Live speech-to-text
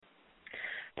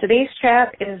Today's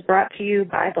chat is brought to you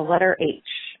by the letter H.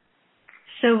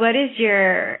 So what is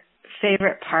your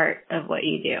favorite part of what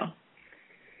you do?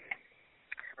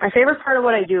 My favorite part of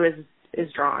what I do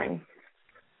is drawing.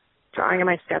 Drawing in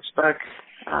my sketchbook,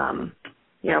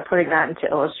 putting that into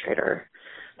Illustrator.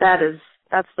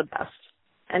 That's the best.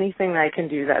 Anything that I can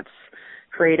do that's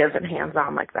creative and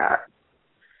hands-on like that.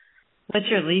 What's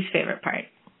your least favorite part?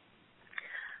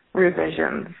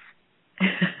 Revisions.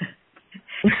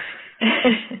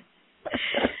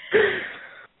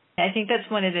 I think that's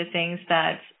one of the things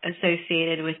that's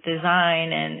associated with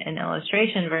design and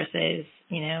illustration versus,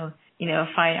 a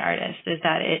fine artist, is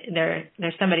that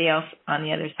there's somebody else on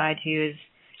the other side who is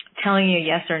telling you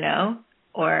yes or no,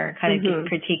 or kind of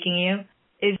critiquing you.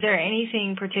 Is there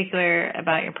anything particular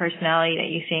about your personality that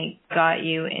you think got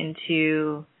you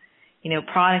into,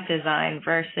 product design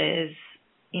versus,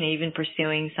 even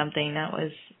pursuing something that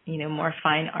was, more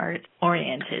fine art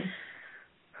oriented?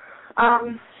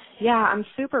 Yeah, I'm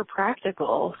super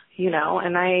practical,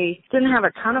 and I didn't have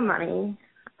a ton of money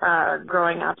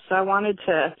growing up, so I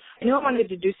knew I wanted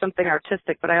to do something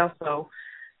artistic, but I also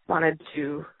wanted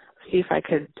to see if I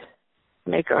could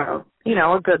make a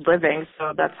good living,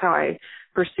 so that's how I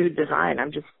pursued design.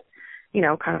 I'm just,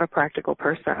 kind of a practical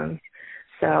person.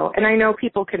 So, and I know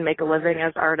people can make a living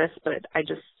as artists, but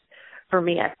for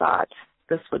me, I thought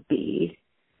this would be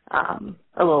a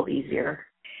little easier.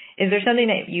 Is there something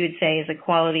that you would say is a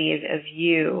quality of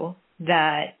you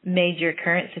that made your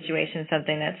current situation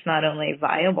something that's not only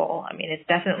viable? I mean, it's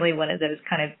definitely one of those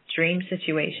kind of dream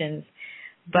situations,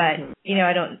 but,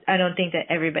 I don't think that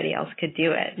everybody else could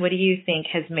do it. What do you think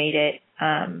has made it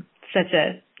such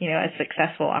a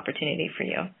successful opportunity for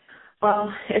you?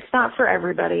 Well, it's not for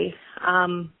everybody.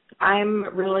 I'm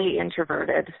really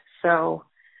introverted, so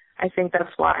I think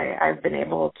that's why I've been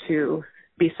able to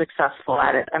be successful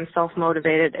at it. I'm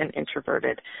self-motivated and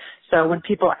introverted. So when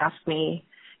people ask me,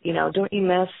 don't you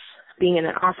miss being in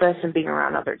an office and being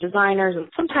around other designers? And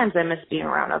sometimes I miss being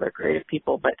around other creative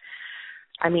people, but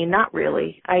I mean, not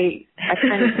really. I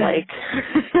kind of like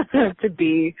to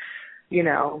be,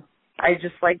 I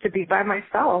just like to be by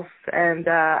myself, and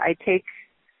I take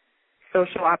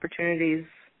social opportunities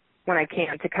when I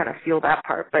can to kind of feel that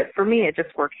part. But for me, it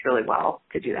just works really well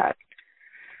to do that.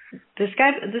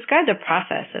 Describe the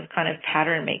process of kind of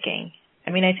pattern making.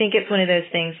 I mean, I think it's one of those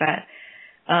things that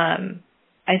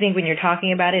I think when you're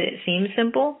talking about it, it seems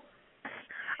simple.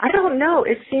 I don't know.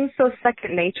 It seems so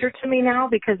second nature to me now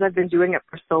because I've been doing it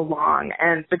for so long.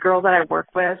 And the girl that I work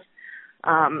with,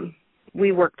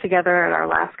 we worked together at our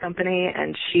last company,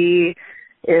 and she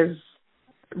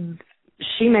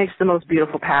makes the most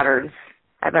beautiful patterns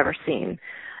I've ever seen.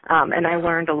 And I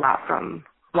learned a lot from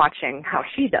watching how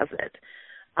she does it.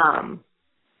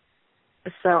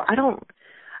 So I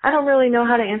don't really know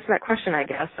how to answer that question, I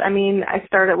guess. I mean, I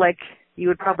started like you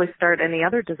would probably start any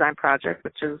other design project,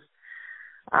 which is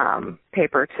pen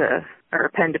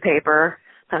to paper,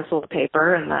 pencil to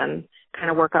paper, and then kind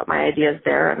of work out my ideas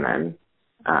there and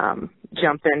then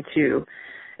jump into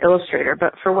Illustrator.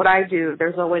 But for what I do,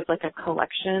 there's always like a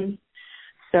collection.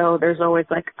 So there's always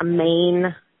like a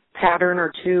main pattern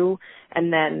or two,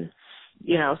 and then,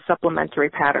 supplementary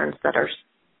patterns that are,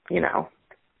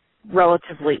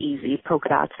 relatively easy, polka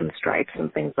dots and stripes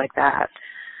and things like that.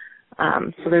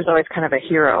 So there's always kind of a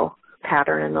hero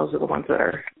pattern, and those are the ones that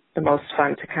are the most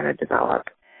fun to kind of develop.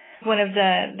 One of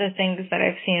the things that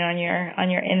I've seen on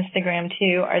your Instagram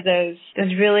too are those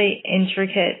really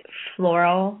intricate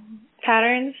floral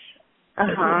patterns.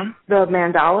 The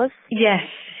mandalas? Yes.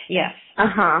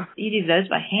 You do those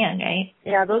by hand, right?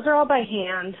 Yeah, those are all by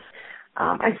hand.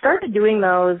 I started doing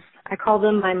those. I call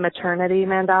them my maternity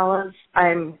mandalas.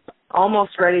 I'm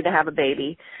almost ready to have a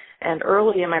baby, and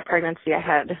early in my pregnancy, I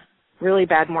had really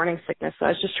bad morning sickness, so I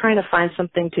was just trying to find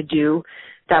something to do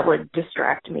that would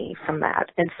distract me from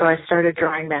that. And so I started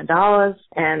drawing mandalas,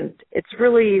 and it's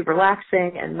really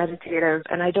relaxing and meditative,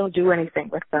 and I don't do anything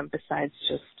with them besides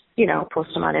just, post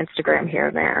them on Instagram here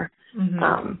and there.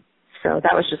 Mm-hmm. So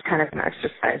that was just kind of an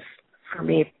exercise for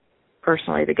me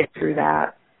personally to get through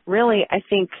that. Really, I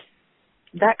think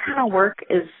that kind of work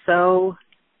is so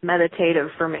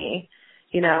meditative for me.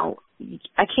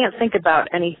 I can't think about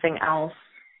anything else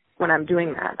when I'm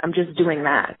doing that. I'm just doing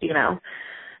that,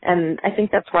 And I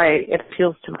think that's why it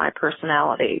appeals to my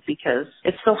personality, because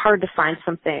it's so hard to find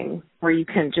something where you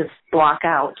can just block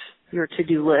out your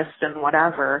to-do list and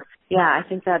whatever. Yeah, I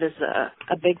think that is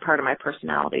a big part of my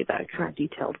personality, that kind of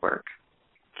detailed work.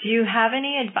 Do you have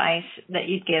any advice that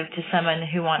you'd give to someone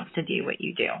who wants to do what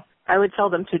you do? I would tell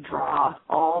them to draw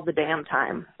all the damn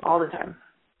time, all the time.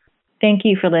 Thank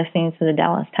you for listening to The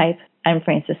Dallas Type. I'm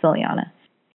Frances Liliana.